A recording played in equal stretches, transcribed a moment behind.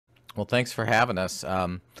Well, thanks for having us.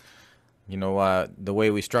 The way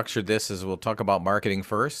we structured this is we'll talk about marketing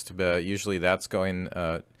first, but usually that's going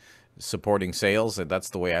supporting sales. And that's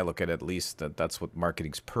the way I look at least. That's what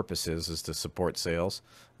marketing's purpose is to support sales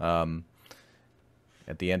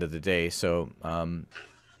at the end of the day. So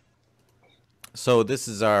this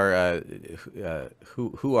is our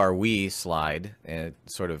who are we slide, and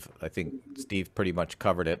sort of I think Steve pretty much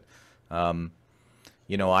covered it.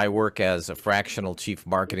 I work as a fractional chief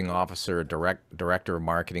marketing officer, director of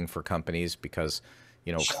marketing for companies because,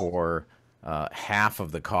 for half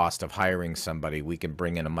of the cost of hiring somebody, we can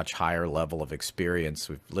bring in a much higher level of experience.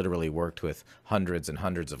 We've literally worked with hundreds and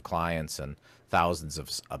hundreds of clients and thousands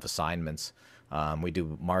of assignments. We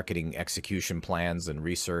do marketing execution plans and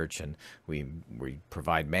research, and we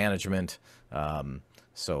provide management.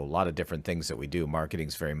 So a lot of different things that we do. Marketing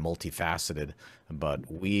is very multifaceted,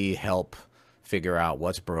 but we help figure out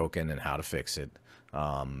what's broken and how to fix it.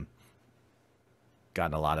 Gotten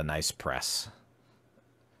a lot of nice press,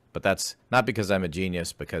 but that's not because I'm a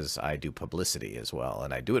genius, because I do publicity as well,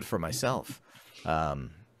 and I do it for myself. So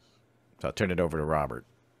I'll turn it over to Robert.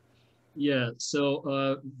 Yeah,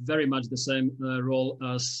 so very much the same role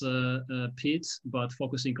as Pete, but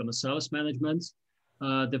focusing on the sales management.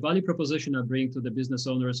 The value proposition I bring to the business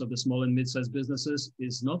owners of the small and mid-sized businesses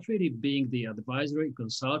is not really being the advisory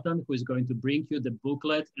consultant who is going to bring you the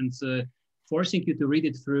booklet and forcing you to read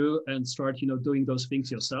it through and start, doing those things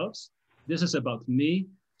yourselves. This is about me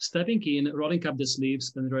stepping in, rolling up the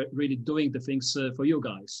sleeves, and really doing the things for you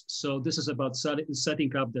guys. So this is about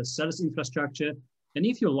setting up the sales infrastructure, and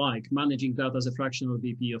if you like, managing that as a fractional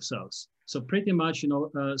VP of sales. So pretty much,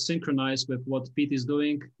 synchronized with what Pete is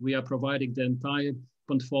doing, we are providing the entire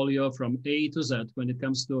portfolio from A to Z when it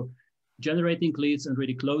comes to generating leads and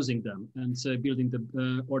really closing them and building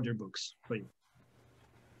the order books for you.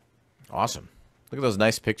 Awesome. Look at those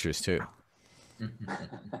nice pictures too.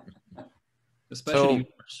 Especially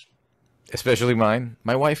yours. Especially mine.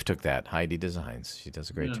 My wife took that. Heidi Designs. She does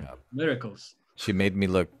a great job. Miracles. She made me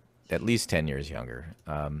look at least 10 years younger.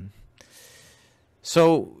 Robert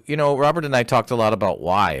and I talked a lot about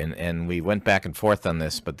why, and we went back and forth on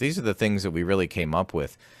this, but these are the things that we really came up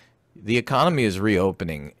with. The economy is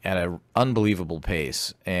reopening at an unbelievable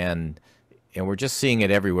pace, and we're just seeing it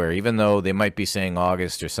everywhere, even though they might be saying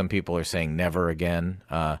August or some people are saying never again.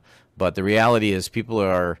 But the reality is people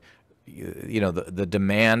are, the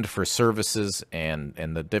demand for services and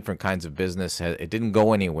the different kinds of business, it didn't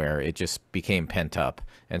go anywhere. It just became pent up.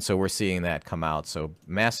 And so we're seeing that come out. So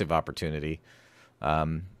massive opportunity.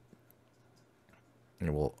 And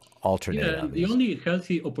we'll alternate. Yeah, the only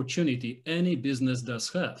healthy opportunity any business does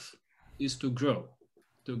have is to grow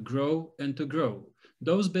and to grow.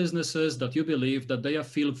 Those businesses that you believe that they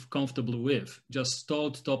feel comfortable with, just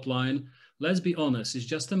stalled top line, let's be honest, it's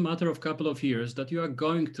just a matter of a couple of years that you are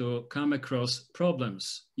going to come across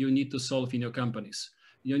problems you need to solve in your companies.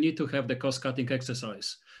 You need to have the cost-cutting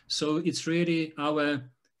exercise. So it's really our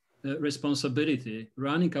responsibility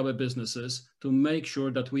running our businesses to make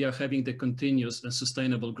sure that we are having the continuous and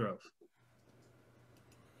sustainable growth.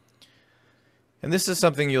 And this is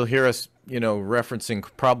something you'll hear us, referencing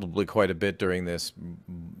probably quite a bit during this,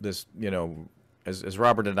 as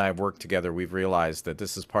Robert and I have worked together, we've realized that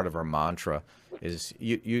this is part of our mantra: is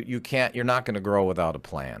you're not going to grow without a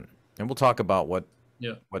plan. And we'll talk about what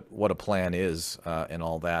a plan is and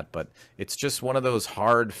all that, but it's just one of those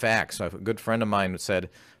hard facts. A good friend of mine said,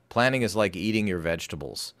 planning is like eating your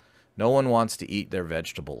vegetables. No one wants to eat their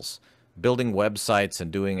vegetables. Building websites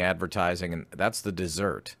and doing advertising, and that's the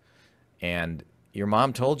dessert. And your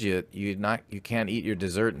mom told you you can't eat your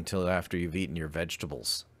dessert until after you've eaten your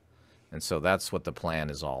vegetables. And so that's what the plan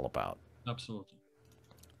is all about. Absolutely.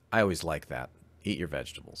 I always like that. Eat your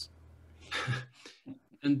vegetables.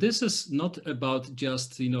 And this is not about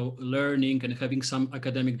just, learning and having some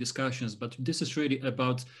academic discussions, but this is really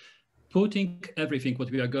about putting everything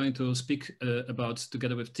what we are going to speak about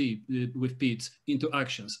together with Pete into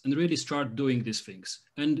actions and really start doing these things.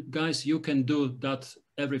 And guys, you can do that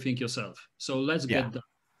everything yourself. So let's get that.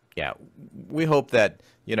 Yeah, we hope that,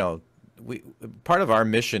 part of our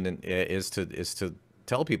mission is to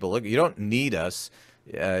tell people, look, you don't need us.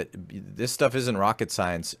 This stuff isn't rocket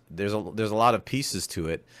science. There's a lot of pieces to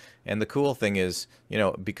it. And the cool thing is,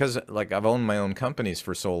 because like I've owned my own companies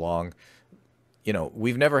for so long,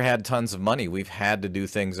 we've never had tons of money. We've had to do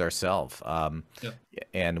things ourselves.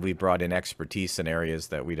 And we brought in expertise in areas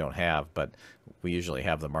that we don't have, but we usually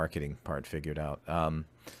have the marketing part figured out.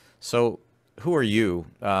 So who are you?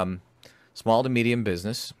 Small to medium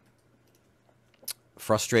business,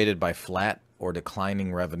 frustrated by flat or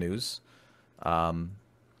declining revenues,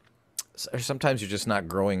 or sometimes you're just not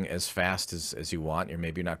growing as fast as you want.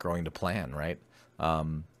 Maybe you're not growing to plan, right?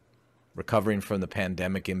 Recovering from the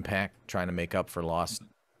pandemic impact, trying to make up for lost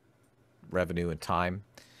revenue and time.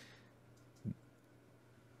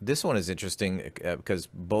 This one is interesting because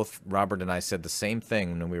both Robert and I said the same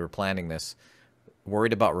thing when we were planning this.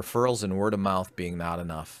 Worried about referrals and word of mouth being not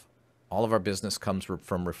enough. All of our business comes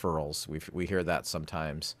from referrals. We hear that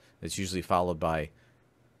sometimes. It's usually followed by,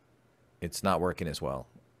 it's not working as well.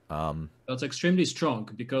 That's extremely strong,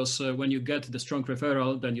 because when you get the strong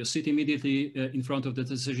referral, then you sit immediately in front of the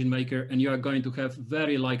decision maker, and you are going to have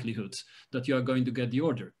very likelihood that you are going to get the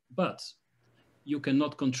order. But you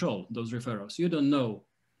cannot control those referrals. You don't know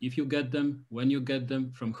if you get them, when you get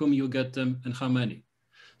them, from whom you get them, and how many.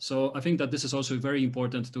 So I think that this is also very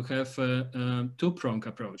important to have a two-pronged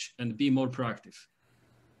approach and be more proactive.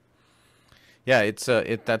 Yeah,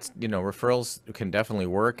 that's, you know, referrals can definitely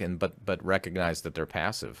work, but recognize that they're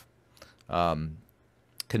passive.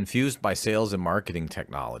 Confused by sales and marketing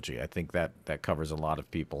technology. I think that covers a lot of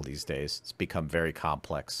people these days. It's become very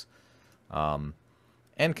complex. And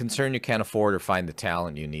concern you can't afford or find the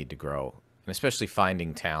talent you need to grow, and especially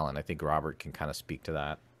finding talent. I think Robert can kind of speak to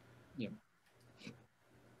that. Yeah.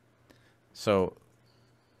 So,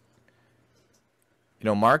 you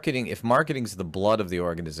know, marketing, if marketing's the blood of the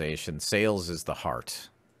organization, sales is the heart.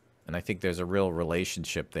 And I think there's a real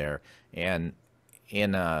relationship there. And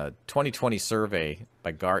in a 2020 survey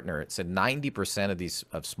by Gartner, it said 90%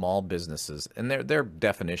 of small businesses, and their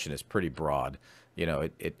definition is pretty broad. You know,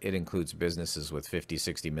 it includes businesses with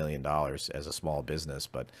 $50–60 million as a small business,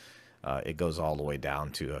 but it goes all the way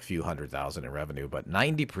down to a few $100,000 in revenue. But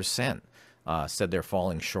 90% said they're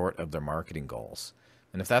falling short of their marketing goals.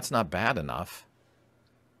 And if that's not bad enough,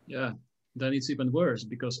 yeah, then it's even worse,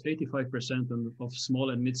 because 85% of small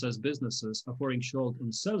and mid-sized businesses are falling short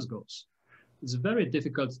on sales goals. It's very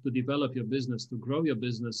difficult to develop your business, to grow your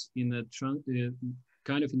business in a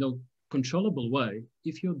kind of, you know, controllable way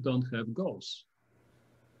if you don't have goals.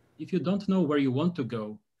 If you don't know where you want to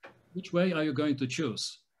go, which way are you going to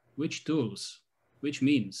choose? Which tools? Which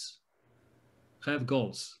means? Have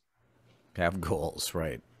goals. Have goals,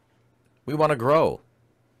 right? We want to grow.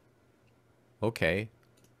 Okay.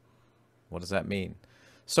 What does that mean?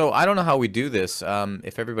 So I don't know how we do this.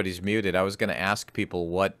 If everybody's muted, I was going to ask people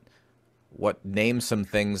what name some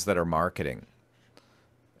things that are marketing.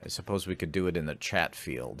 I suppose we could do it in the chat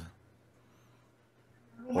field.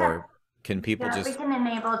 Or can people just... we can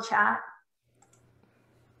enable chat.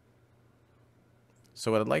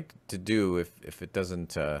 So what I'd like to do, if it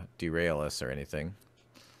doesn't derail us or anything,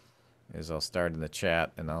 is I'll start in the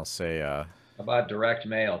chat and I'll say... How about direct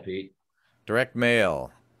mail, Pete? Direct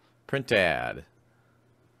mail. Print ad.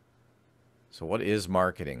 So what is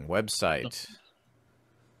marketing? Website.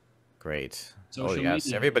 Great. Social yes,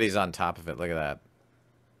 media. Everybody's on top of it. Look at that.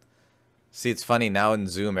 See, it's funny now in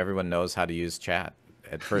Zoom, everyone knows how to use chat.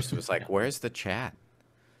 At first it was like, where's the chat?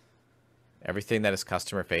 Everything that is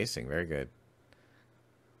customer facing. Very good.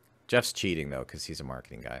 Jeff's cheating though, because he's a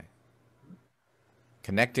marketing guy.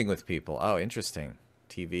 Connecting with people. Oh, interesting.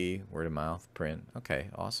 TV, word of mouth, print. Okay,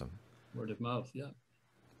 awesome. Word of mouth, yeah.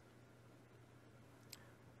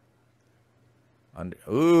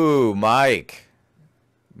 Ooh, Mike.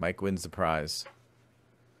 Mike wins the prize.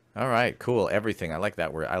 All right, cool. Everything. I like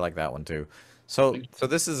that word. I like that one too. So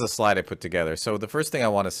this is a slide I put together. So the first thing I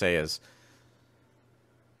want to say is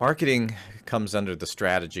marketing comes under the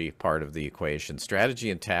strategy part of the equation. Strategy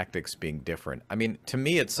and tactics being different. I mean, to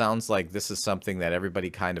me, it sounds like this is something that everybody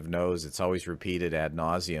kind of knows. It's always repeated ad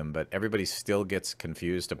nauseum, but everybody still gets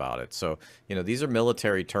confused about it. So, you know, these are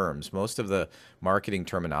military terms. Most of the marketing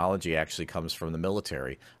terminology actually comes from the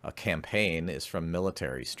military. A campaign is from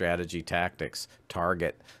military. Strategy, tactics,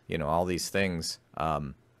 target, you know, all these things,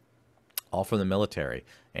 all from the military.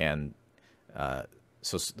 And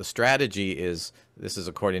so the strategy is, this is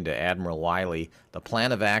according to Admiral Wiley, the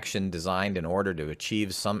plan of action designed in order to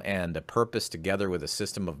achieve some end, a purpose together with a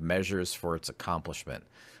system of measures for its accomplishment.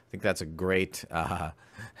 I think that's a great,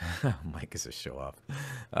 Mike is a show-off.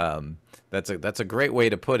 That's a great way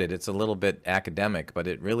to put it. It's a little bit academic, but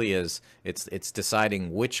it really is, it's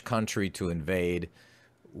deciding which country to invade,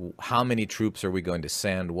 how many troops are we going to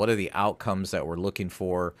send, what are the outcomes that we're looking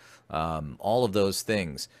for, all of those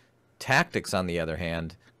things. Tactics, on the other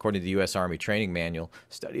hand, according to the U.S. Army Training Manual,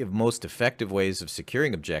 study of most effective ways of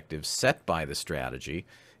securing objectives set by the strategy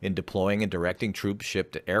in deploying and directing troops,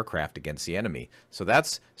 shipped aircraft against the enemy. So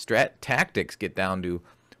that's tactics get down to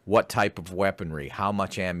what type of weaponry, how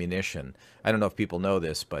much ammunition. I don't know if people know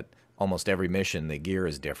this, but almost every mission, the gear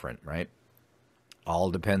is different, right?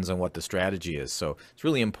 All depends on what the strategy is. So it's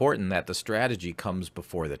really important that the strategy comes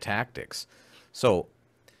before the tactics. So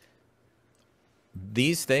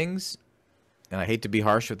these things, and I hate to be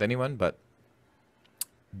harsh with anyone, but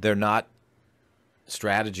they're not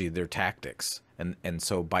strategy, they're tactics. And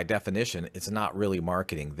so by definition, it's not really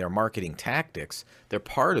marketing. They're marketing tactics. They're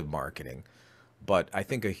part of marketing. But I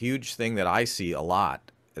think a huge thing that I see a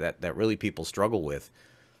lot that really people struggle with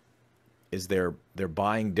is they're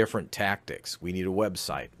buying different tactics. We need a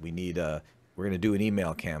website. We're going to do an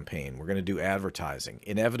email campaign. We're going to do advertising.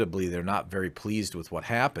 Inevitably, they're not very pleased with what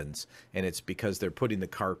happens, and it's because they're putting the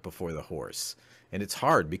cart before the horse. And it's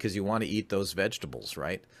hard because you want to eat those vegetables,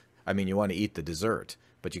 right? I mean, you want to eat the dessert,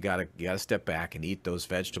 but you gotta step back and eat those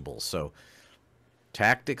vegetables. So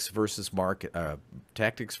tactics versus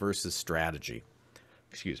tactics versus strategy.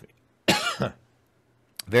 Excuse me.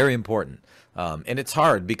 Very important. And it's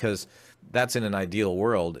hard because that's in an ideal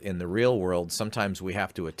world. In the real world, sometimes we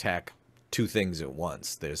have to attack two things at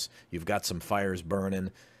once. You've got some fires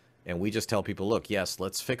burning, and we just tell people, look, yes,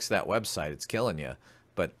 let's fix that website. It's killing you.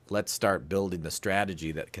 But let's start building the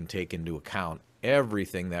strategy that can take into account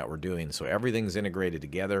everything that we're doing. So everything's integrated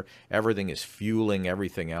together. Everything is fueling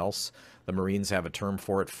everything else. The Marines have a term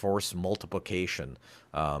for it, force multiplication.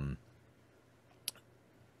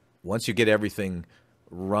 Once you get everything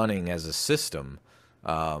running as a system,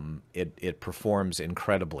 it performs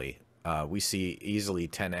incredibly. We see easily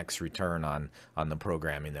 10x return on the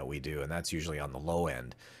programming that we do, and that's usually on the low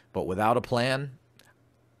end. But without a plan,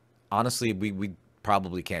 honestly, we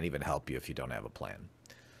probably can't even help you if you don't have a plan.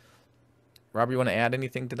 Robert, you want to add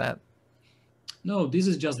anything to that? No, this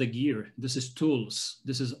is just the gear. This is tools.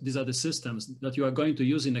 These are the systems that you are going to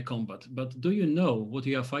use in a combat. But do you know what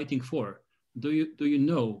you are fighting for? Do you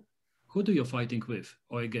know who you're fighting with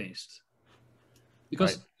or against?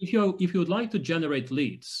 Because Right. if you would like to generate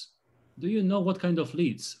leads, do you know what kind of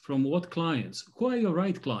leads from what clients? Who are your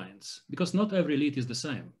right clients? Because not every lead is the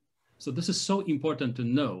same. So this is so important to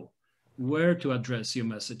know where to address your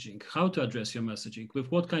messaging, how to address your messaging,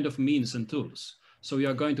 with what kind of means and tools. So you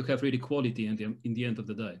are going to have really quality in the end of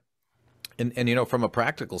the day. And you know, from a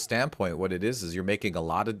practical standpoint, what it is you're making a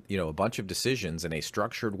lot of, a bunch of decisions in a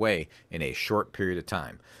structured way in a short period of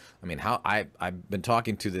time. I mean, I've been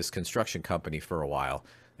talking to this construction company for a while,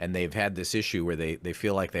 and they've had this issue where they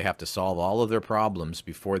feel like they have to solve all of their problems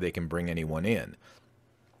before they can bring anyone in.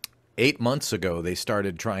 8 months ago, they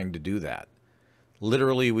started trying to do that.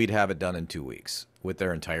 Literally, we'd have it done in 2 weeks with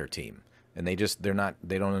their entire team. And they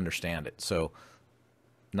don't understand it. So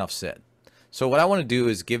enough said. So what I want to do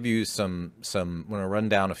is give you I'm going to run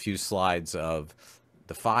down a few slides of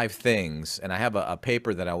the 5 things. And I have a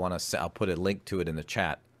paper that I'll put a link to it in the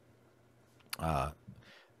chat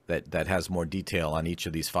that has more detail on each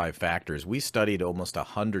of these 5 factors. We studied almost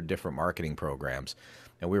 100 different marketing programs,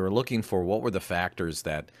 and we were looking for what were the factors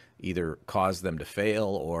that either caused them to fail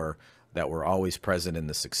or that were always present in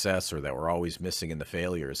the success or that were always missing in the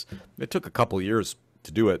failures. It took a couple years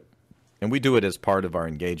to do it, and we do it as part of our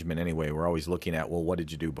engagement anyway. We're always looking at, well, what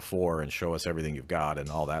did you do before, and show us everything you've got and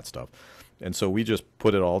all that stuff. And so we just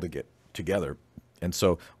put it all together. And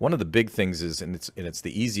so one of the big things is, and it's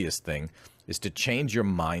the easiest thing, is to change your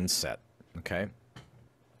mindset, okay?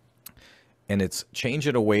 And it's change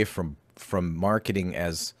it away from marketing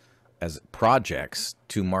as projects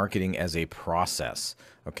to marketing as a process,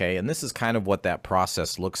 okay? And this is kind of what that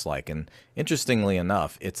process looks like. And interestingly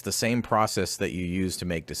enough, it's the same process that you use to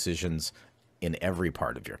make decisions in every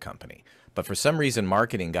part of your company. But for some reason,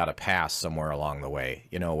 marketing got a pass somewhere along the way,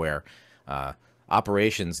 where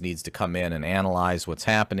operations needs to come in and analyze what's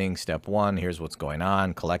happening. Step 1, here's what's going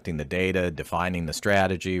on, collecting the data, defining the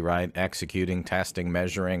strategy, right? Executing, testing,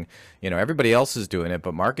 measuring. Everybody else is doing it,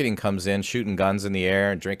 but marketing comes in shooting guns in the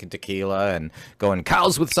air and drinking tequila and going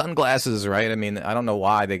cows with sunglasses, right? I mean, I don't know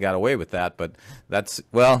why they got away with that, but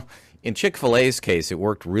well, in Chick-fil-A's case, it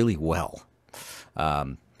worked really well.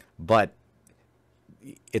 But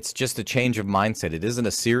it's just a change of mindset. It isn't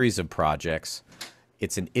a series of projects.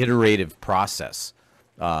 It's an iterative process.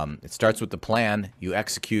 It starts with the plan. You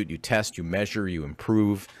execute, you test, you measure, you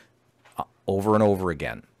improve over and over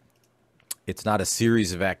again. It's not a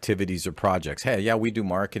series of activities or projects. Hey, yeah, we do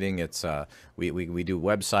marketing. It's we do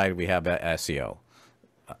website. We have SEO.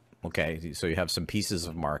 Okay, so you have some pieces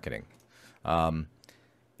of marketing.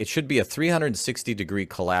 It should be a 360-degree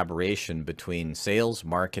collaboration between sales,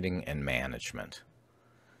 marketing, and management.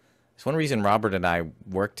 It's one reason Robert and I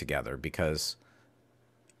work together, because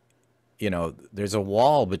there's a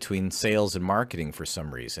wall between sales and marketing for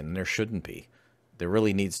some reason, and there shouldn't be. There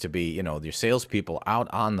really needs to be, your salespeople out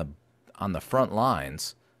on the front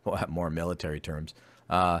lines, we'll have more military terms,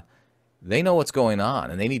 they know what's going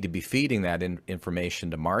on, and they need to be feeding that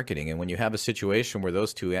information to marketing. And when you have a situation where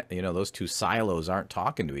those two, those two silos aren't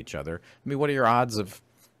talking to each other, I mean, what are your odds of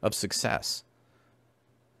success?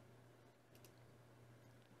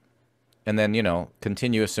 And then,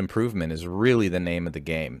 continuous improvement is really the name of the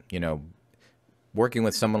game. Working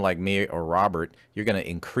with someone like me or Robert, you're going to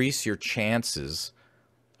increase your chances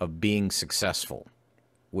of being successful,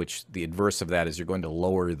 which the adverse of that is you're going to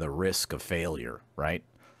lower the risk of failure, right?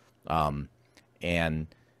 And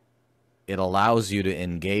it allows you to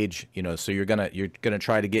engage, so you're gonna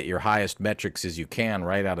try to get your highest metrics as you can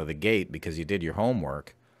right out of the gate because you did your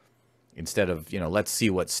homework, instead of, let's see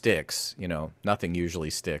what sticks. Nothing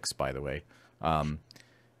usually sticks, by the way.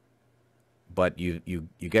 But you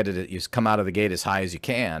get it, you come out of the gate as high as you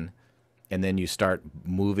can, and then you start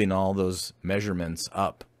moving all those measurements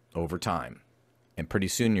up over time. And pretty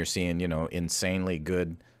soon you're seeing, insanely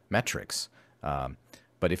good metrics.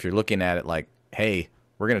 But if you're looking at it like, hey,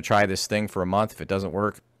 we're going to try this thing for a month. If it doesn't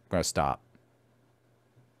work, we're going to stop.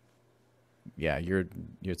 Yeah,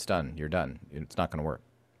 it's done. You're done. It's not going to work.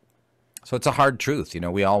 So it's a hard truth.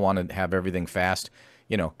 We all want to have everything fast.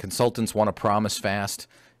 Consultants want to promise fast.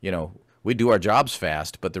 We do our jobs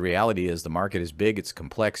fast, but the reality is the market is big. It's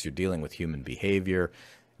complex. You're dealing with human behavior.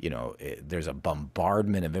 There's a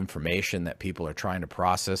bombardment of information that people are trying to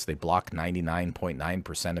process. They block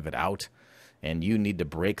 99.9% of it out. And you need to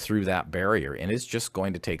break through that barrier, and it's just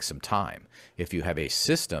going to take some time. If you have a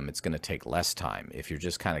system, it's going to take less time. If you're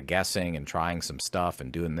just kind of guessing and trying some stuff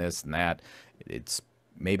and doing this and that, it's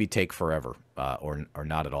maybe take forever, or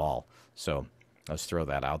not at all. So let's throw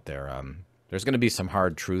that out there. There's going to be some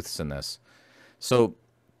hard truths in this. So,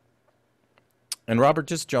 and Robert,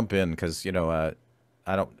 just jump in because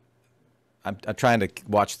I'm trying to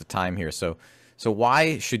watch the time here. So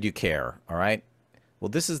why should you care? All right. Well,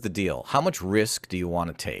 this is the deal. How much risk do you want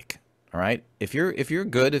to take? All right. If you're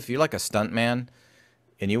good, if you're like a stunt man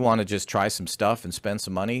and you want to just try some stuff and spend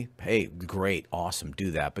some money, hey, great, awesome, do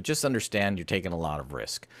that. But just understand you're taking a lot of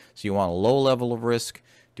risk. So you want a low level of risk?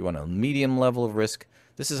 Do you want a medium level of risk?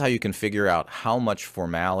 This is how you can figure out how much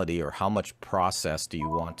formality or how much process do you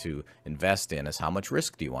want to invest in, is how much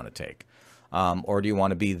risk do you want to take? Or do you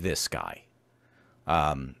want to be this guy?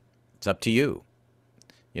 It's up to you.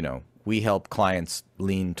 We help clients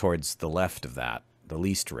lean towards the left of that, the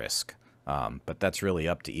least risk. But that's really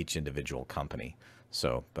up to each individual company.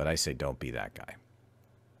 So, but I say don't be that guy.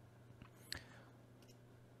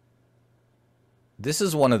 This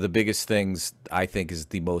is one of the biggest things I think is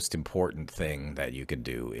the most important thing that you can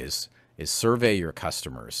do is survey your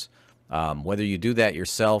customers. Whether you do that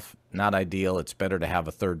yourself, not ideal. It's better to have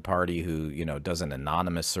a third party who, does an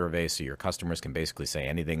anonymous survey so your customers can basically say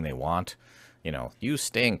anything they want. You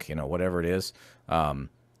stink, whatever it is. And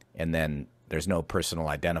then there's no personal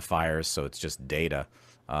identifiers, so it's just data.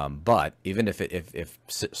 But even if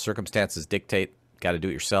circumstances dictate, got to do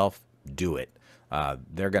it yourself, do it.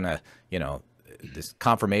 They're going to, this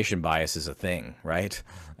confirmation bias is a thing, right?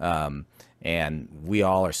 And we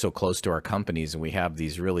all are so close to our companies, and we have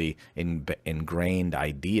these really ingrained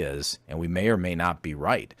ideas, and we may or may not be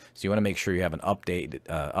right. So you want to make sure you have an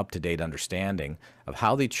up-to-date understanding of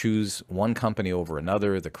how they choose one company over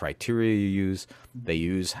another, the criteria they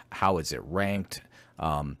use, how is it ranked,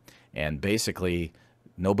 and basically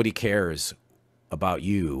nobody cares about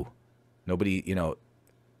you. Nobody,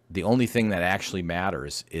 the only thing that actually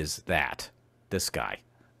matters is this guy,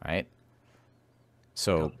 right?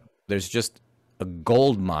 So there's just a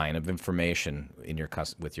gold mine of information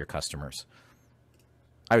with your customers.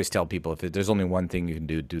 I always tell people, if there's only one thing you can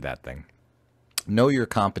do that thing. Know your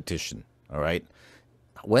competition, all right?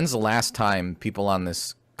 When's the last time people on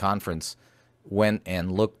this conference went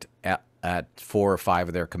and looked at 4 or 5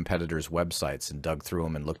 of their competitors' websites and dug through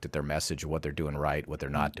them and looked at their message, what they're doing right, what they're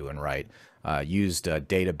not doing right, used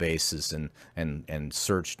databases and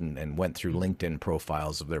searched and went through LinkedIn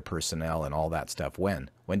profiles of their personnel and all that stuff? When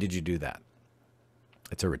did you do that?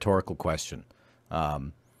 It's a rhetorical question.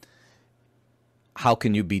 How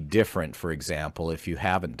can you be different, for example, if you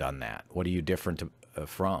haven't done that? What are you different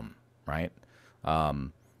from, right?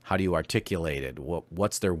 How do you articulate it?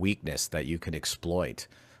 What's their weakness that you can exploit?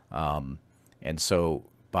 And so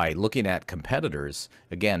by looking at competitors,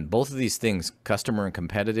 again, both of these things, customer and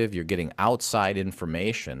competitive, you're getting outside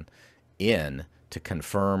information in to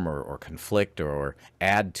confirm or conflict or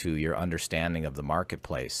add to your understanding of the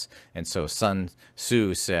marketplace. And so Sun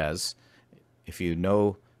Tzu says, if you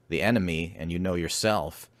know the enemy and you know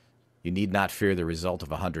yourself, you need not fear the result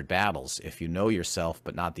of 100 battles. If you know yourself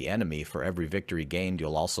but not the enemy, for every victory gained,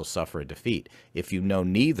 you'll also suffer a defeat. If you know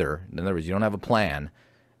neither, in other words, you don't have a plan,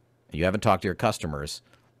 you haven't talked to your customers,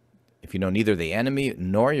 If you know neither the enemy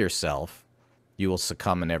nor yourself, you will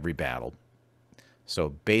succumb in every battle. So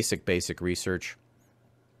basic research.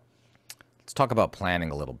 Let's talk about planning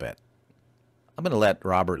a little bit. I'm going to let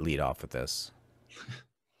Robert lead off with this.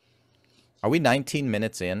 Are we 19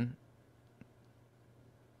 minutes in?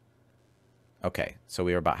 Okay, so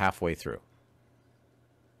we are about halfway through.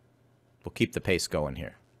 We'll keep the pace going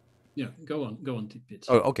here. Yeah, go on, Pete.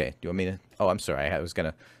 Oh, okay. Do you want me to? Oh, I'm sorry. I was going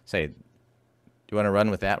to say, do you want to run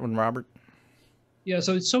with that one, Robert? Yeah,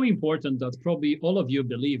 so it's so important that probably all of you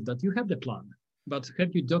believe that you have the plan, but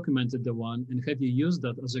have you documented the one and have you used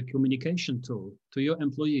that as a communication tool to your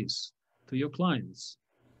employees, to your clients?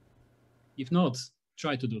 If not,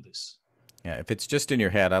 try to do this. Yeah, if it's just in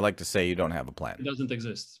your head, I like to say you don't have a plan. It doesn't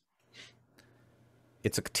exist.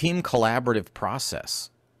 It's a team collaborative process,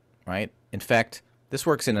 right? In fact, this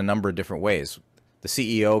works in a number of different ways. The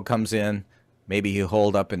CEO comes in, maybe he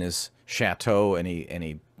holed up in his chateau and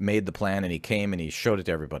he made the plan and he came and he showed it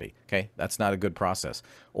to everybody. Okay, that's not a good process.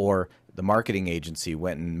 Or the marketing agency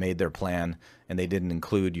went and made their plan and they didn't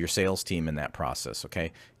include your sales team in that process.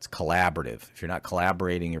 Okay, it's collaborative. If you're not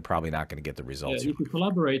collaborating, you're probably not going to get the results. If you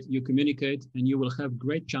collaborate, you communicate, and you will have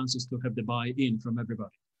great chances to have the buy-in from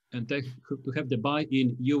everybody. And to have the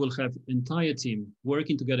buy-in, you will have entire team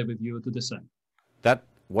working together with you to the same.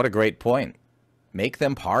 What a great point. Make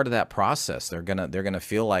them part of that process. They're gonna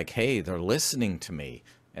feel like, hey, they're listening to me,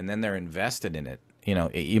 and then they're invested in it. You know,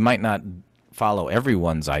 you might not follow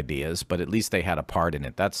everyone's ideas, but at least they had a part in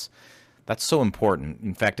it. That's so important.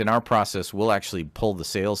 In fact, in our process, we'll actually pull the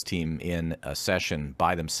sales team in a session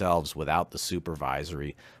by themselves without the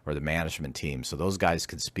supervisory or the management team, so those guys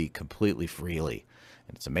can speak completely freely.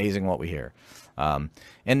 And it's amazing what we hear.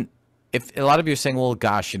 And if a lot of you are saying, well,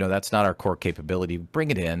 gosh, you know, that's not our core capability,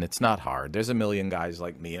 bring it in. It's not hard. There's a million guys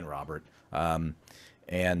like me and Robert. That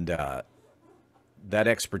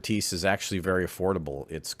expertise is actually very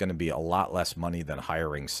affordable. It's going to be a lot less money than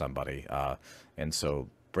hiring somebody. And so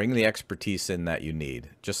bring the expertise in that you need,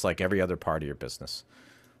 just like every other part of your business.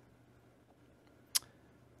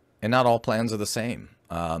 And not all plans are the same.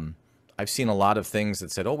 I've seen a lot of things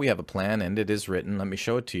that said, oh, we have a plan and it is written. Let me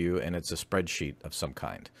show it to you. And it's a spreadsheet of some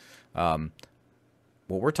kind.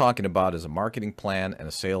 What we're talking about is a marketing plan and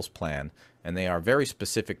a sales plan, and they are very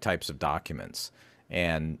specific types of documents.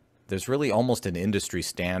 And there's really almost an industry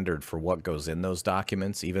standard for what goes in those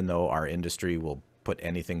documents, even though our industry will put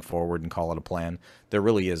anything forward and call it a plan. There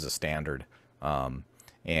really is a standard.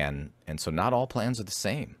 And so not all plans are the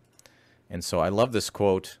same. And so I love this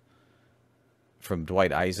quote from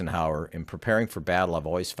Dwight Eisenhower: in preparing for battle, I've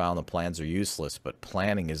always found the plans are useless, but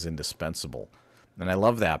planning is indispensable. And I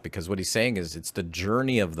love that, because what he's saying is it's the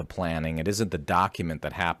journey of the planning. It isn't the document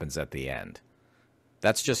that happens at the end.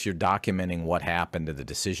 That's just you're documenting what happened to the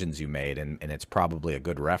decisions you made, and it's probably a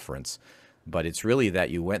good reference. But it's really that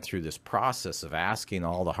you went through this process of asking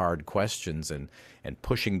all the hard questions and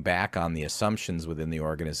pushing back on the assumptions within the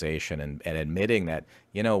organization and admitting that,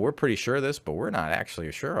 you know, we're pretty sure of this, but we're not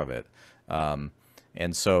actually sure of it. And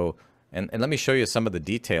let me show you some of the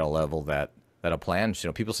detail level that a plan, you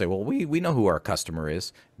know, people say, well, we know who our customer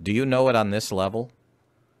is. Do you know it on this level?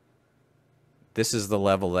 This is the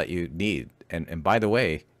level that you need. And by the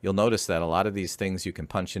way, you'll notice that a lot of these things you can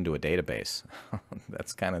punch into a database.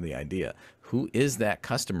 That's kind of the idea. Who is that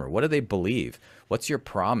customer? What do they believe? What's your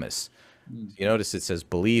promise? You notice it says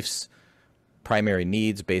beliefs, primary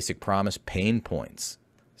needs, basic promise, pain points.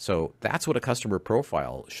 So that's what a customer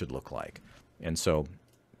profile should look like. And so,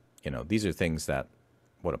 you know, these are things that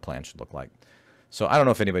what a plan should look like. So I don't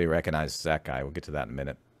know if anybody recognizes that guy. We'll get to that in a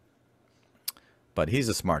minute. But he's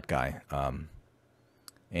a smart guy.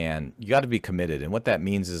 And you got to be committed. And what that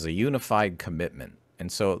means is a unified commitment. And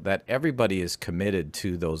so that everybody is committed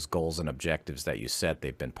to those goals and objectives that you set.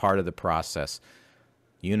 They've been part of the process.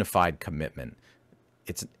 Unified commitment.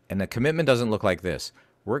 And the commitment doesn't look like this.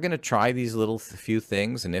 We're going to try these little few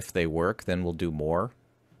things, and if they work, then we'll do more.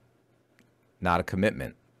 Not a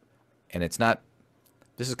commitment. And it's not,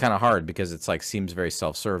 this is kind of hard because it's like seems very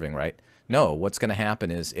self-serving, right? No, what's going to happen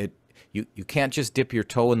is you can't just dip your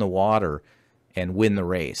toe in the water and win the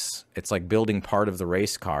race. It's like building part of the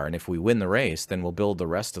race car, and if we win the race, then we'll build the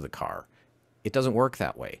rest of the car. It doesn't work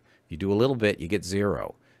that way. You do a little bit, you get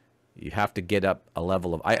zero. You have to get up a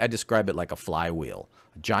level of, I describe it like a flywheel,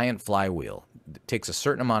 a giant flywheel. It takes a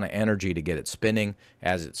certain amount of energy to get it spinning.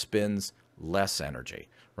 As it spins, less energy,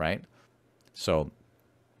 right? So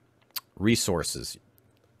resources.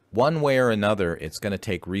 One way or another, it's going to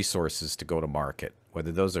take resources to go to market,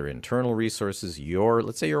 whether those are internal resources.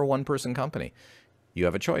 Let's say you're a one-person company. You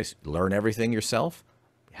have a choice. Learn everything yourself,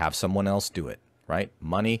 have someone else do it, right?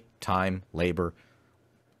 Money, time, labor.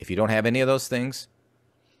 If you don't have any of those things,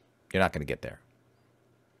 you're not going to get there.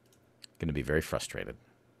 Going to be very frustrated.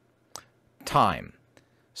 Time.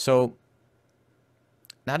 So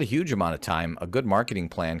not a huge amount of time. A good marketing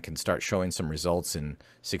plan can start showing some results in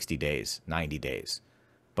 60 days, 90 days.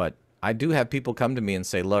 But I do have people come to me and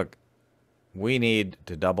say, look, we need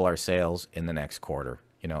to double our sales in the next quarter.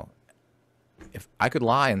 You know, if I could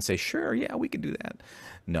lie and say, sure, yeah, we could do that.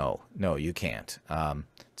 No, you can't.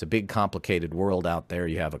 It's a big, complicated world out there.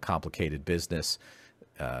 You have a complicated business.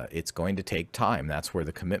 It's going to take time. That's where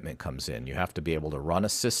the commitment comes in. You have to be able to run a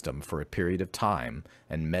system for a period of time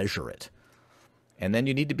and measure it. And then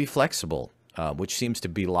you need to be flexible, which seems to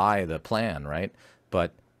belie the plan, right?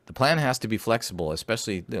 But the plan has to be flexible,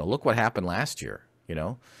 especially, look what happened last year,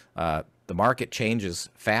 The market changes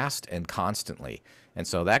fast and constantly. And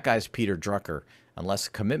so that guy's Peter Drucker. Unless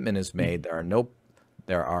a commitment is made,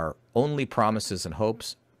 there are only promises and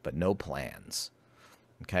hopes, but no plans.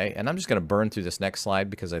 Okay, and I'm just going to burn through this next slide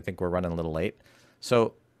because I think we're running a little late.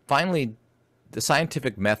 So finally, the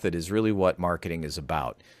scientific method is really what marketing is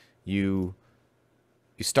about. You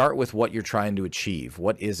start with what you're trying to achieve.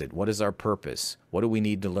 What is it? What is our purpose? What do we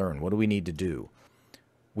need to learn? What do we need to do?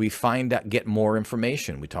 We find out, get more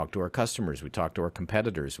information. We talk to our customers. We talk to our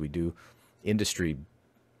competitors. We do industry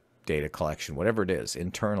data collection, whatever it is,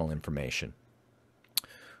 internal information.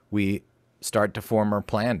 We start to form our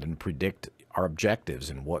plan and predict our objectives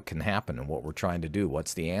and what can happen and what we're trying to do.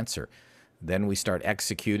 What's the answer? Then we start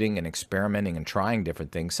executing and experimenting and trying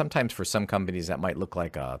different things. Sometimes for some companies that might look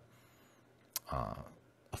like a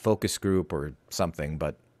focus group or something,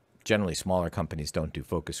 but generally smaller companies don't do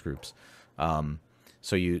focus groups.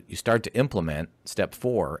 So you start to implement step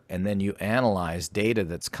 4, and then you analyze data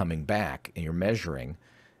that's coming back and you're measuring,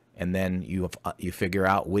 and then you figure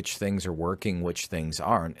out which things are working, which things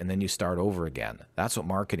aren't, and then you start over again. That's what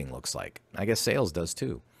marketing looks like. I guess sales does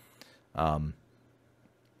too. And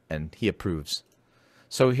he approves.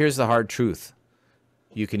 So here's the hard truth.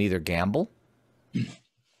 You can either gamble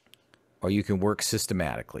or you can work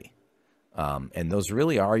systematically. And those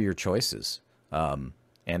really are your choices.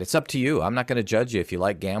 And it's up to you. I'm not going to judge you if you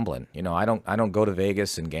like gambling. I don't go to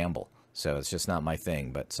Vegas and gamble. So it's just not my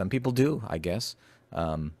thing. But some people do, I guess.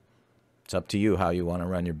 It's up to you how you want to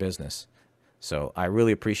run your business. So I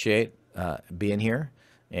really appreciate being here.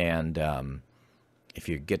 And if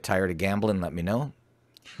you get tired of gambling, let me know.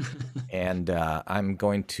 And I'm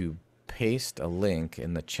going to paste a link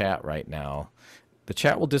in the chat right now. The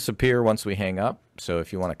chat will disappear once we hang up. So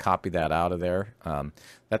if you want to copy that out of there,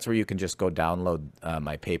 that's where you can just go download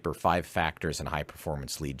my paper, 5 Factors in High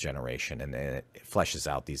Performance Lead Generation. And then it fleshes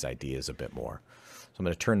out these ideas a bit more. So I'm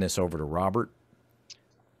going to turn this over to Robert.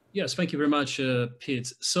 Yes, thank you very much,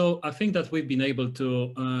 Pete. So I think that we've been able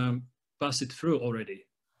to pass it through already.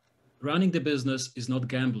 Running the business is not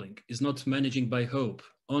gambling, is not managing by hope,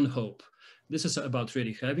 on hope. This is about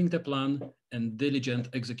really having the plan and diligent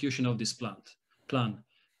execution of this plan,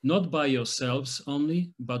 not by yourselves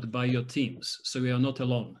only, but by your teams. So we are not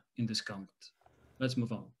alone in this combat. Let's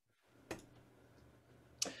move on.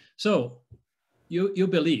 So you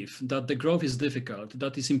believe that the growth is difficult,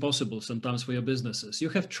 that is impossible sometimes for your businesses. You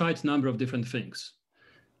have tried a number of different things.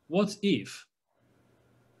 What if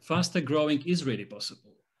faster growing is really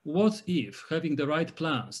possible? What if having the right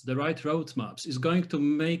plans, the right roadmaps is going to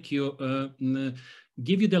make you,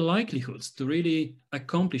 give you the likelihoods to really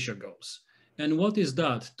accomplish your goals? And what is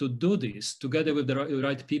that to do this together with the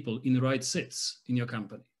right people in the right seats in your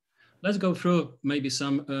company? Let's go through maybe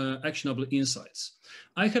some actionable insights.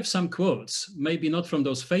 I have some quotes, maybe not from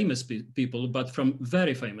those famous people, but from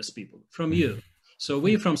very famous people, from you. So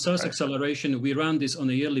we from Sales Acceleration, we run this on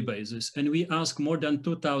a yearly basis, and we ask more than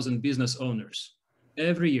 2,000 business owners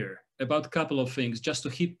every year about a couple of things just to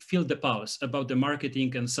feel the pulse about the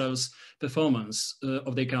marketing and sales performance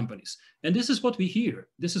of their companies. And this is what we hear.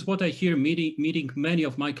 This is what I hear meeting many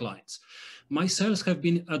of my clients. My sales have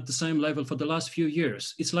been at the same level for the last few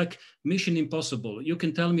years. It's like mission impossible. You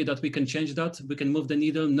can tell me that we can change that, we can move the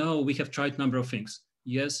needle. No, we have tried a number of things.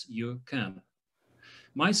 Yes, you can.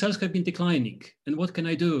 My sales have been declining. And what can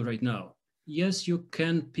I do right now? Yes, you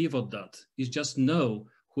can pivot that. It's just know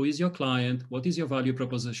who is your client, what is your value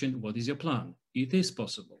proposition, what is your plan. It is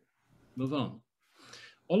possible. Move on.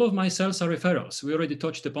 All of my sales are referrals. We already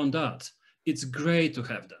touched upon that. It's great to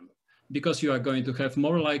have them, because you are going to have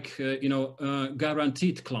more like,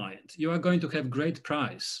 guaranteed client. You are going to have great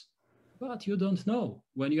price, but you don't know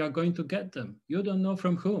when you are going to get them. You don't know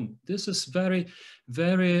from whom. This is very,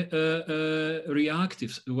 very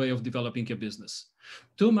reactive way of developing a business.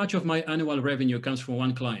 Too much of my annual revenue comes from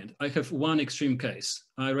one client. I have one extreme case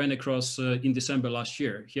I ran across in December last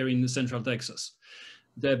year here in Central Texas.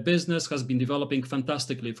 The business has been developing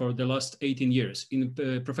fantastically for the last 18 years in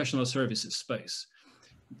professional services space.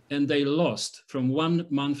 And they lost from 1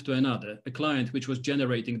 month to another a client which was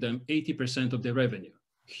generating them 80% of their revenue.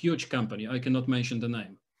 Huge company, I cannot mention the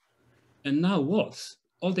name. And now what?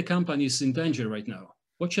 All the companies in danger right now.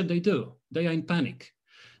 What should they do? They are in panic.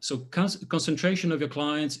 So concentration of your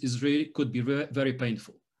clients could be very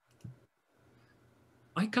painful.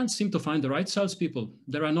 I can't seem to find the right salespeople.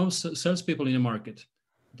 There are no salespeople in the market.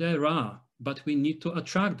 There are, but we need to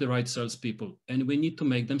attract the right salespeople and we need to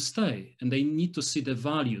make them stay. And they need to see the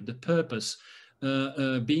value, the purpose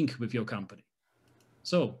being with your company.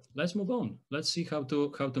 So let's move on. Let's see how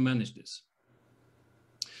to manage this.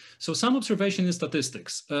 So some observation in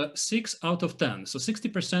statistics, 6 out of 10, so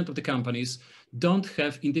 60% of the companies don't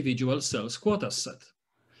have individual sales quotas set.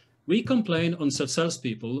 We complain on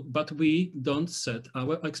salespeople, but we don't set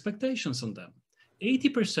our expectations on them.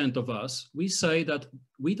 80% of us, we say that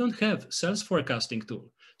we don't have sales forecasting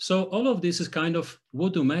tool. So all of this is kind of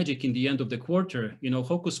voodoo magic in the end of the quarter, you know,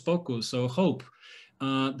 hocus pocus, or hope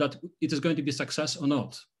that it is going to be success or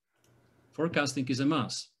not. Forecasting is a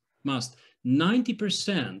must.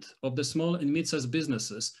 90% of the small and mid-sized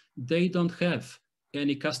businesses, they don't have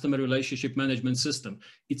any customer relationship management system.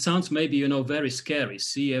 It sounds maybe, you know, very scary,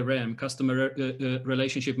 CRM, customer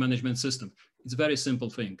relationship management system. It's a very simple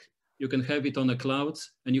thing. You can have it on a cloud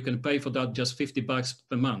and you can pay for that just $50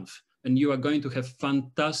 per month. And you are going to have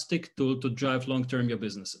fantastic tool to drive long-term your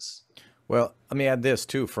businesses. Well, let me add this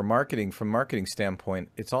too, from marketing standpoint,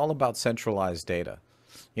 it's all about centralized data.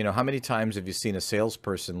 You know, how many times have you seen a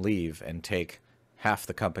salesperson leave and take half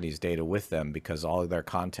the company's data with them because all of their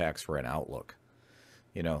contacts were in Outlook?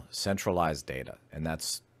 You know, centralized data, and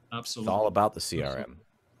that's absolutely all about the CRM. Absolutely.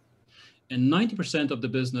 And 90% of the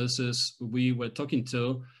businesses we were talking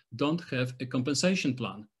to don't have a compensation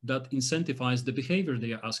plan that incentivizes the behavior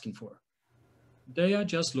they are asking for. They are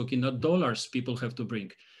just looking at dollars people have to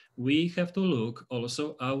bring. We have to look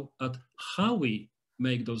also at how we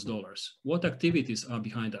make those dollars, what activities are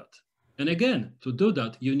behind that. And again, to do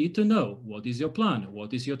that, you need to know what is your plan,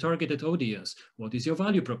 what is your targeted audience, what is your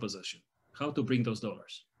value proposition, how to bring those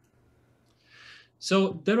dollars.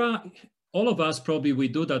 So there are, all of us probably, we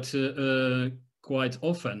do that quite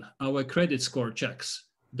often, our credit score checks.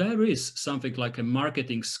 There is something like a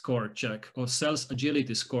marketing score check or sales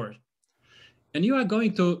agility score. And you are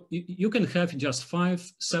going to, you can have just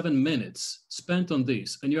 5-7 minutes spent on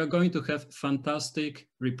this, and you are going to have fantastic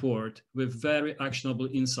report with very actionable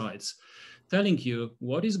insights, telling you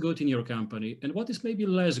what is good in your company and what is maybe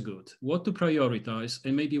less good, what to prioritize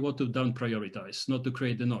and maybe what to don't prioritize, not to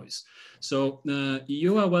create the noise. So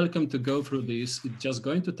you are welcome to go through this. It's just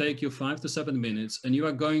going to take you 5 to 7 minutes, and you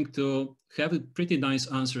are going to have pretty nice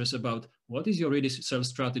answers about what is your really sales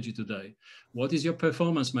strategy today? What is your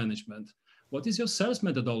performance management? What is your sales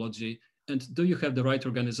methodology? And do you have the right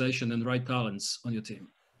organization and right talents on your team?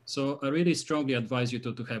 So I really strongly advise you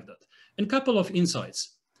to have that. And a couple of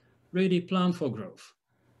insights. Really plan for growth.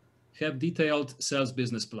 Have detailed sales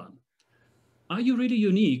business plan. Are you really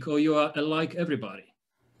unique, or you are alike everybody?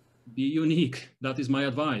 Be unique. That is my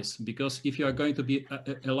advice, because if you are going to be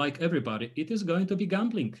alike everybody, it is going to be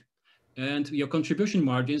gambling, and your contribution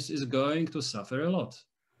margins is going to suffer a lot.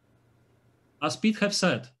 As Pete have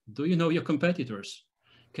said, do you know your competitors?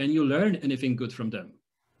 Can you learn anything good from them?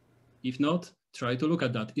 If not, try to look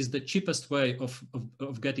at that. It's the cheapest way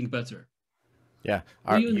of getting better. Yeah.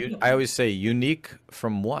 I always say, unique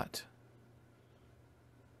from what?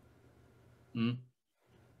 Do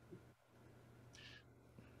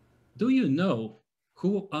you know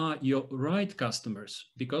who are your right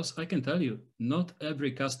customers? Because I can tell you, not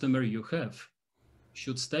every customer you have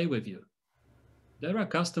should stay with you. There are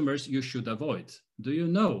customers you should avoid. Do you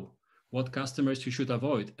know what customers you should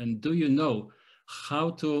avoid? And do you know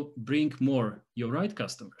how to bring more your right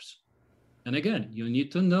customers? And again, you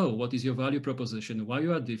need to know what is your value proposition, why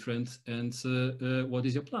you are different, and what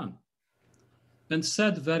is your plan. And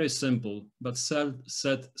set very simple, but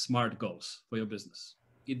set smart goals for your business.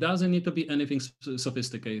 It doesn't need to be anything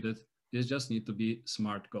sophisticated. It just need to be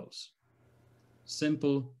smart goals.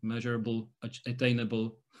 Simple, measurable,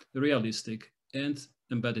 attainable, realistic, and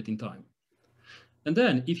embedded in time. And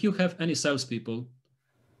then if you have any salespeople,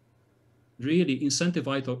 really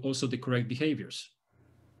incentivize also the correct behaviors.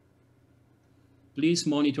 Please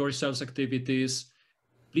monitor sales activities.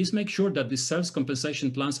 Please make sure that the sales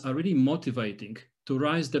compensation plans are really motivating to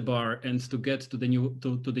rise the bar and to get to the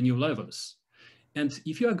new levels. And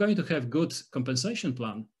if you are going to have good compensation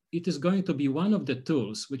plan, it is going to be one of the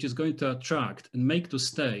tools which is going to attract and make to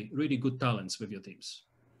stay really good talents with your teams.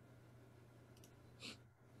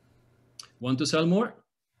 Want to sell more?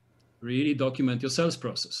 really document your sales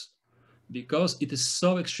process, because it is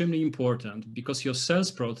so extremely important, because your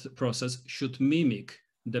sales process should mimic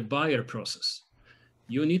the buyer process.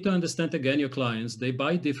 You need to understand, again, your clients, they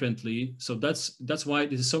buy differently. So that's why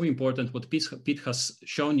it is so important what Pete has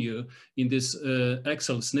shown you in this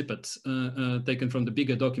Excel snippet taken from the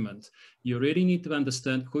bigger document. You really need to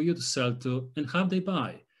understand who you sell to and how they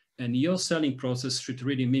buy. And your selling process should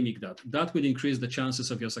really mimic that. That will increase the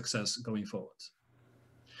chances of your success going forward.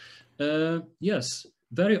 Yes,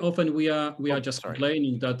 very often we are just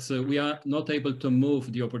complaining that we are not able to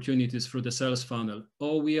move the opportunities through the sales funnel,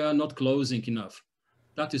 or we are not closing enough.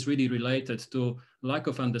 That is really related to lack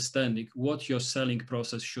of understanding what your selling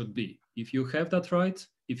process should be. If you have that right,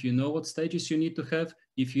 if you know what stages you need to have,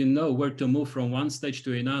 if you know where to move from one stage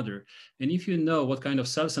to another, and if you know what kind of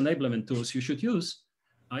sales enablement tools you should use,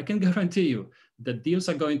 I can guarantee you that deals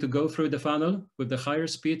are going to go through the funnel with the higher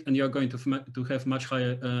speed, and you're going to have much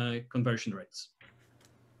higher conversion rates.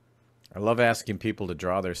 I love asking people to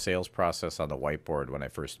draw their sales process on the whiteboard when I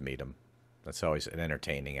first meet them. That's always an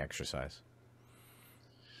entertaining exercise.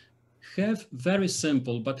 Have very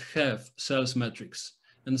simple, but have sales metrics.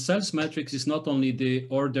 And sales metrics is not only the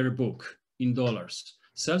order book in dollars.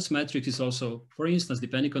 Sales metrics is also, for instance,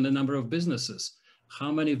 depending on the number of businesses,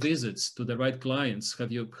 how many visits to the right clients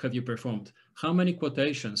have you performed? How many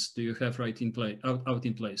quotations do you have out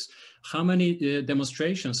in place? How many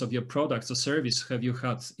demonstrations of your products or service have you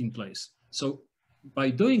had in place? So by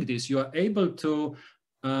doing this, you are able to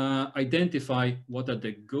identify what are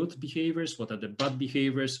the good behaviors, what are the bad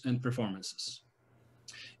behaviors and performances.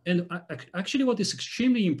 And actually what is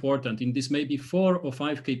extremely important in this maybe 4 or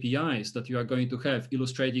 5 KPIs that you are going to have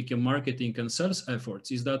illustrating your marketing and sales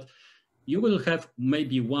efforts is that you will have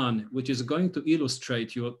maybe one which is going to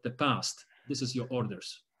illustrate the past. This is your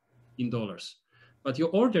orders in dollars. But your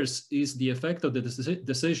orders is the effect of the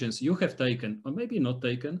decisions you have taken or maybe not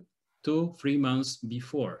taken 2-3 months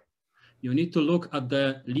before. You need to look at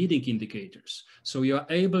the leading indicators. So you are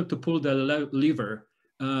able to pull the lever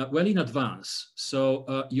well in advance.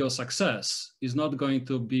 So your success is not going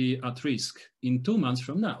to be at risk in 2 months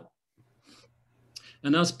from now.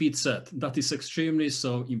 And as Pete said, that is extremely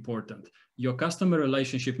so important. Your customer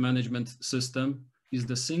relationship management system is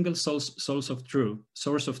the single source of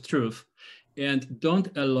truth. And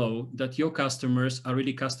don't allow that your customers are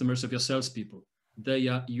really customers of your salespeople. They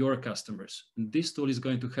are your customers. And this tool is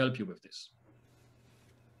going to help you with this.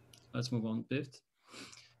 Let's move on, Pete.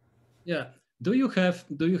 Yeah.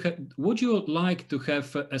 Would you like to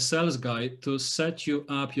have a sales guy to set you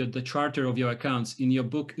up the charter of your accounts in your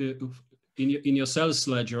book, in your sales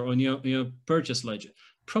ledger or in your purchase ledger?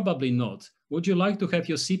 Probably not. Would you like to have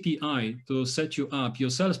your CPI to set you up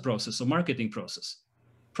your sales process or marketing process?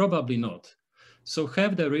 Probably not. So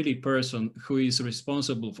have the really person who is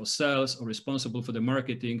responsible for sales or responsible for the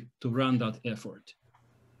marketing to run that effort.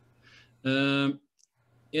 And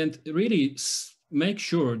really make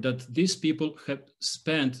sure that these people have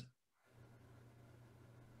spent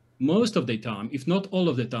most of the time, if not all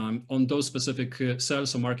of the time, on those specific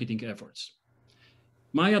sales or marketing efforts.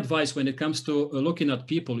 My advice when it comes to looking at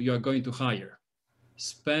people you are going to hire,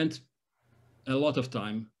 spend a lot of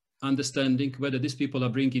time understanding whether these people are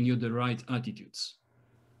bringing you the right attitudes.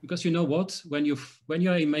 Because you know what, when you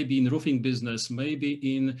are maybe in roofing business, maybe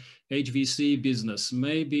in HVC business,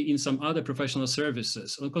 maybe in some other professional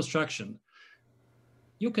services or construction,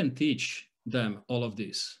 you can teach them all of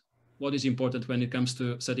this. What is important when it comes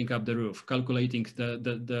to setting up the roof, calculating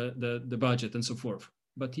the budget and so forth.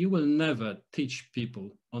 But you will never teach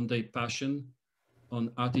people on their passion,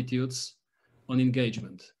 on attitudes, on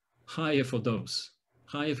engagement. Hire for those.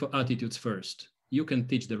 Hire for attitudes first. You can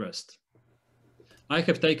teach the rest. I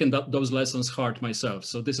have taken those lessons hard myself.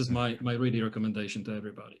 So this is my really recommendation to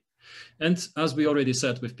everybody. And as we already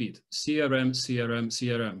said with Pete, CRM, CRM,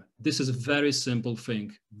 CRM. This is a very simple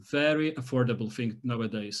thing, very affordable thing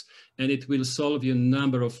nowadays. And it will solve you a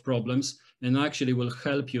number of problems and actually will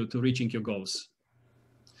help you to reaching your goals.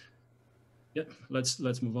 Yeah,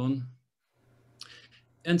 let's move on.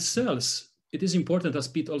 And sales, it is important, as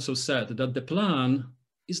Pete also said, that the plan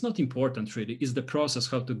is not important really, it's the process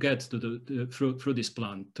how to get to through this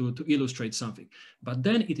plan to illustrate something. But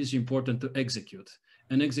then it is important to execute.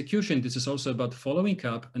 And execution, this is also about following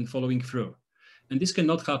up and following through. And this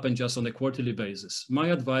cannot happen just on a quarterly basis. My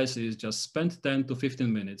advice is just spend 10 to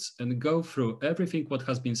 15 minutes and go through everything what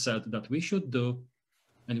has been said that we should do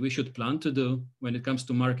and we should plan to do when it comes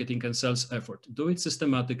to marketing and sales effort. Do it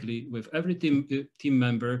systematically with every team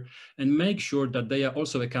member and make sure that they are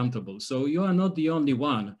also accountable. So you are not the only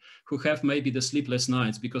one who have maybe the sleepless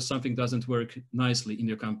nights because something doesn't work nicely in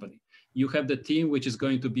your company. you have the team which is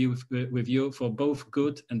going to be with you for both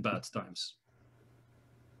good and bad times.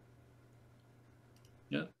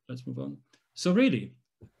 Yeah, let's move on. So really,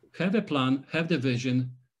 have a plan, have the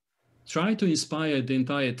vision, try to inspire the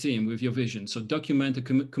entire team with your vision. So document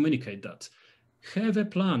and communicate that. Have a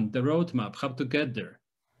plan, the roadmap, how to get there.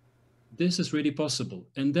 This is really possible.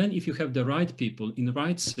 And then if you have the right people in the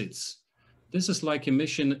right seats, this is like a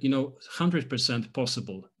mission, 100%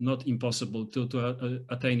 possible, not impossible to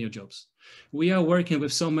attain your jobs. We are working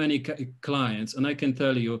with so many clients, and I can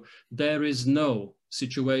tell you, there is no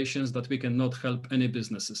situations that we cannot help any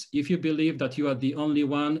businesses. If you believe that you are the only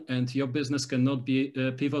one and your business cannot be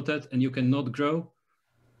pivoted and you cannot grow,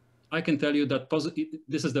 I can tell you that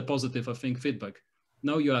this is the positive, I think, feedback.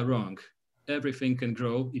 No, you are wrong. Everything can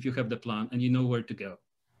grow if you have the plan and you know where to go.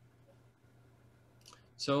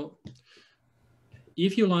 So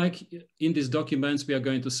if you like, in these documents we are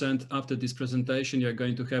going to send after this presentation, you're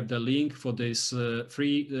going to have the link for this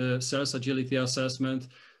free sales agility assessment.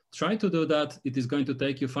 Try to do that. It is going to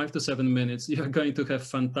take you 5 to 7 minutes. You're going to have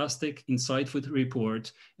fantastic, insightful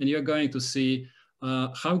report, and you're going to see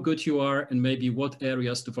how good you are and maybe what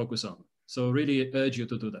areas to focus on. So really urge you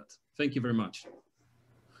to do that. Thank you very much.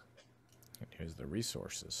 Here's the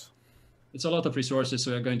resources. It's a lot of resources,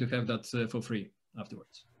 so we're going to have that for free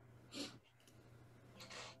afterwards.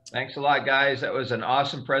 Thanks a lot, guys. That was an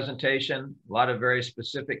awesome presentation. A lot of very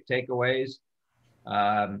specific takeaways.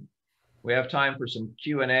 We have time for some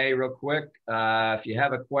Q&A real quick. If you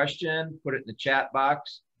have a question, put it in the chat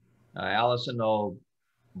box. Allison will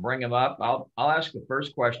bring them up. I'll ask the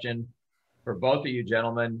first question for both of you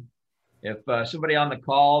gentlemen. If somebody on the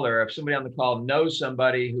call, or if somebody on the call knows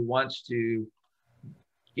somebody who wants to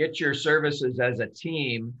get your services as a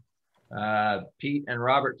team, Pete and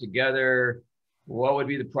Robert together, what would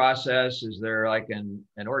be the process? Is there like an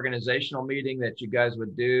organizational meeting that you guys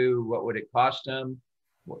would do? What would it cost them?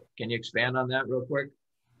 Can you expand on that real quick?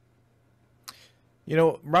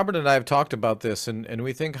 Robert and I have talked about this, and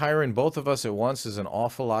we think hiring both of us at once is an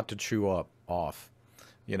awful lot to chew off,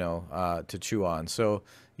 to chew on. So,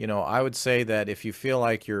 I would say that if you feel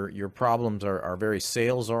like your problems are very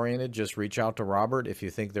sales oriented, just reach out to Robert. If you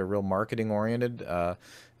think they're real marketing oriented,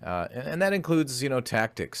 and that includes,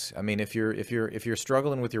 tactics. I mean, if you're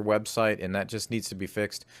struggling with your website and that just needs to be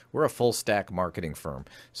fixed, we're a full stack marketing firm.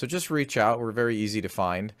 So just reach out. We're very easy to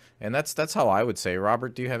find, and that's how I would say.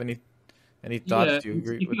 Robert, do you have any thoughts? Yeah, Do you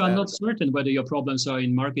agree if with you are that? not certain whether your problems are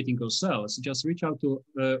in marketing or sales, just reach out to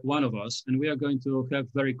one of us, and we are going to have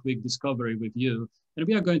very quick discovery with you. And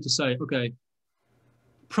we are going to say, okay,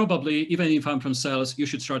 probably even if I'm from sales, you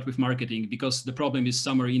should start with marketing because the problem is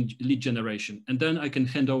somewhere in lead generation. And then I can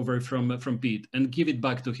hand over from Pete and give it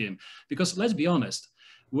back to him. Because let's be honest,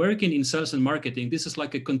 working in sales and marketing, this is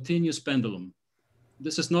like a continuous pendulum.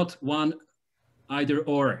 This is not one either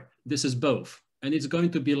or, this is both. And it's going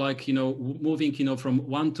to be like, moving, from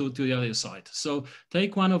one to the other side. So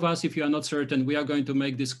take one of us if you are not certain. We are going to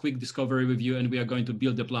make this quick discovery with you, and we are going to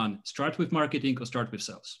build a plan. Start with marketing or start with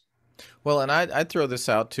sales. Well, and I'd throw this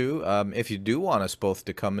out too. If you do want us both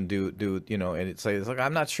to come and do and it's like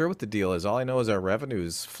I'm not sure what the deal is. All I know is our revenue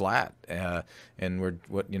is flat, and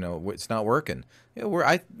it's not working.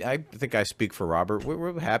 I think I speak for Robert.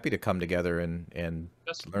 We're happy to come together and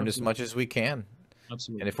Yes, learn as much as we can.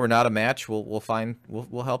 Absolutely. And if we're not a match,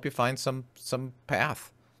 we'll help you find some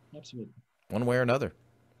path. Absolutely. One way or another.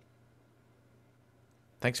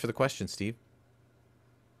 Thanks for the question, Steve.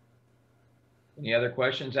 Any other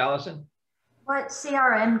questions, Allison? What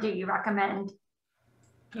CRM do you recommend?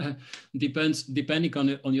 Depending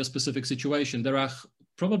on your specific situation. There are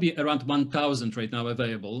probably around 1,000 right now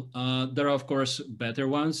available. There are, of course, better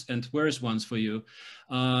ones and worse ones for you.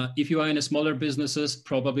 If you are in a smaller businesses,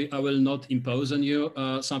 probably I will not impose on you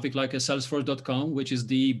something like a Salesforce.com, which is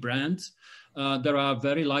the brand. There are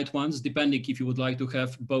very light ones, depending if you would like to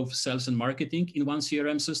have both sales and marketing in one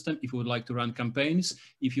CRM system, if you would like to run campaigns,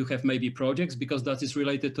 if you have maybe projects, because that is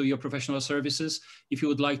related to your professional services, if you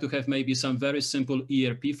would like to have maybe some very simple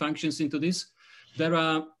ERP functions into this. There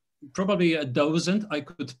are probably a dozen I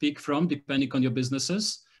could pick from, depending on your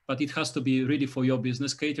businesses, but it has to be really for your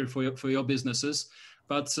business, catered for your businesses.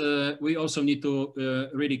 But we also need to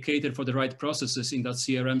really cater for the right processes in that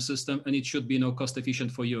CRM system, and it should be cost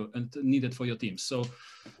efficient for you and needed for your team. So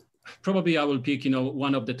probably I will pick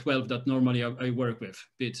one of the 12 that normally I work with.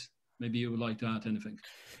 Pete, maybe you would like to add anything.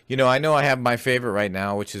 I know I have my favorite right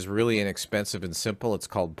now, which is really inexpensive and simple. It's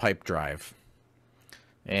called Pipedrive,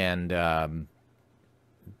 and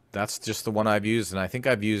that's just the one I've used. And I think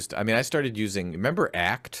I started using, remember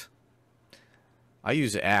Act? I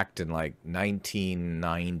used Act in like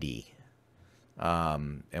 1990.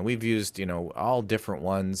 And we've used, you know, all different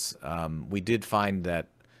ones. We did find that,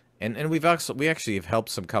 and we actually have helped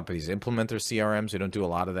some companies implement their CRMs. We don't do a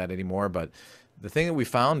lot of that anymore, but the thing that we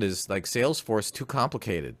found is like Salesforce too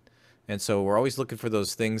complicated. And so we're always looking for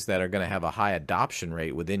those things that are going to have a high adoption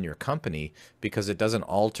rate within your company because it doesn't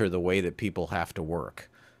alter the way that people have to work.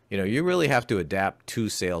 You know, you really have to adapt to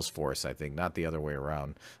Salesforce, I think, not the other way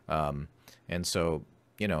around. And so,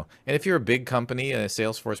 you know, and if you're a big company,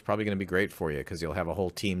 Salesforce is probably going to be great for you because you'll have a whole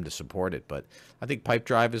team to support it. But I think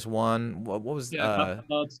Pipedrive is one. What was,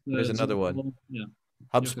 there's another one. Yeah.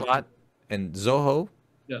 HubSpot and Zoho.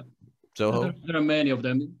 Yeah. Zoho. There are many of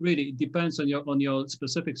them. Really, it depends on your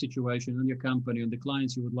specific situation, on your company, on the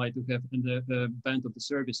clients you would like to have, and the band of the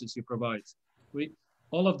services you provide.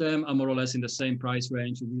 All of them are more or less in the same price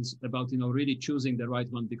range. It is about, you know, really choosing the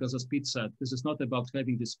right one because, as Pete said, this is not about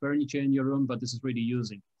having this furniture in your room, but this is really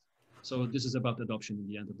using it. So this is about adoption in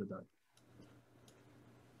the end of the day.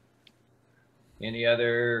 Any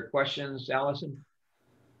other questions, Allison?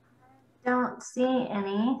 Don't see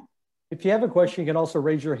any. If you have a question, you can also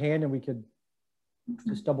raise your hand and we could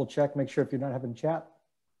just double check, make sure if you're not having chat.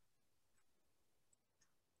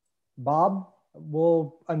 Bob,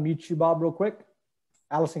 we'll unmute you, Bob, real quick.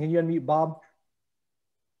 Allison, can you unmute Bob?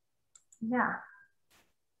 Yeah.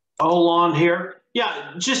 Hold on here.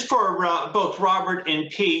 Yeah, just for both Robert and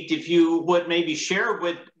Pete, if you would maybe share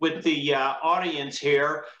with the audience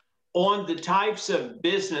here on the types of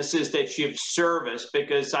businesses that you've serviced,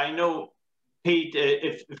 because I know, Pete,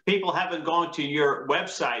 if people haven't gone to your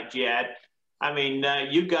website yet, I mean,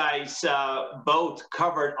 you guys both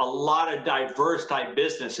covered a lot of diverse type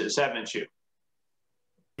businesses, haven't you?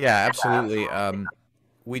 Yeah, absolutely.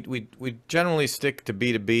 We generally stick to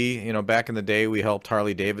B2B. You know, back in the day, we helped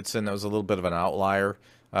Harley Davidson. That was a little bit of an outlier.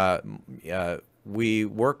 We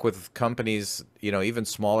work with companies, you know, even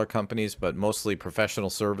smaller companies, but mostly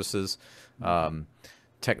professional services,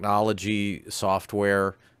 technology,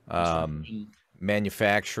 software,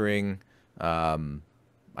 manufacturing.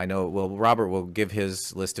 I know, well, Robert will give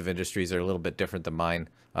his list of industries. They're a little bit different than mine.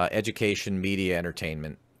 Education, media,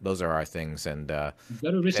 entertainment. Those are our things. And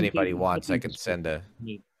if anybody wants, I can send a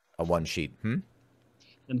one sheet. And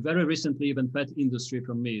very recently, even pet industry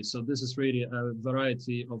from me. So this is really a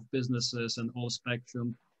variety of businesses and all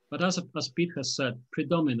spectrum. But as Pete has said,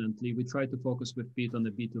 predominantly, we try to focus with Pete on the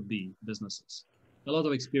B2B businesses. A lot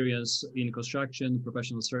of experience in construction,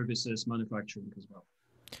 professional services, manufacturing as well.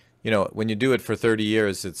 You know, when you do it for 30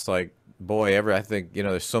 years, it's like, boy, I think, you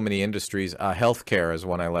know, there's so many industries. Healthcare is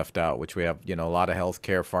one I left out, which we have, you know, a lot of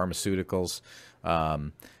healthcare, pharmaceuticals.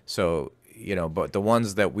 So, you know, but the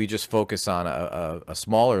ones that we just focus on a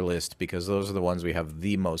smaller list because those are the ones we have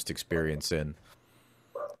the most experience in.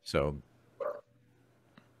 So.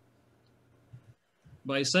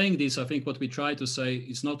 By saying this, I think what we try to say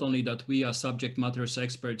is not only that we are subject matter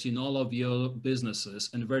experts in all of your businesses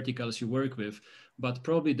and verticals you work with, but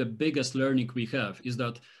probably the biggest learning we have is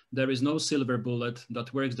that there is no silver bullet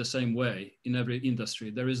that works the same way in every industry.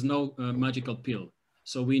 There is no magical pill.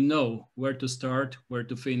 So we know where to start, where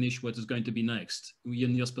to finish, what is going to be next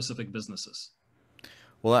in your specific businesses.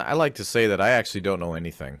 Well, I like to say that I actually don't know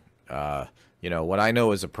anything. You know, what I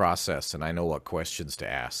know is a process, and I know what questions to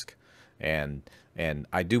ask. And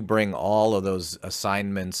I do bring all of those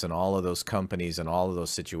assignments and all of those companies and all of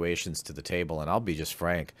those situations to the table. And I'll be just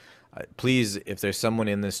frank. Please, if there's someone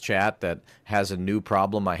in this chat that has a new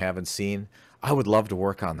problem I haven't seen, I would love to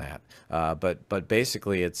work on that. But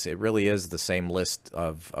basically, it really is the same list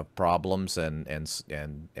of problems and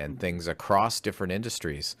things across different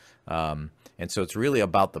industries. And so it's really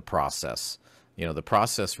about the process. You know, the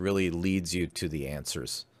process really leads you to the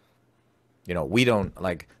answers. You know, we don't,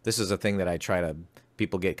 like, this is a thing that I try to,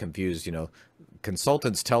 people get confused, you know,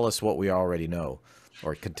 consultants tell us what we already know,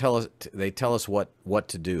 or they tell us what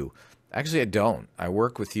to do. Actually, I don't. I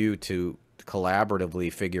work with you to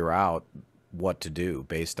collaboratively figure out what to do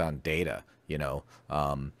based on data, you know.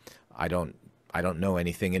 I don't know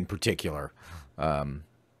anything in particular. I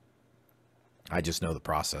just know the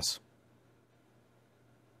process.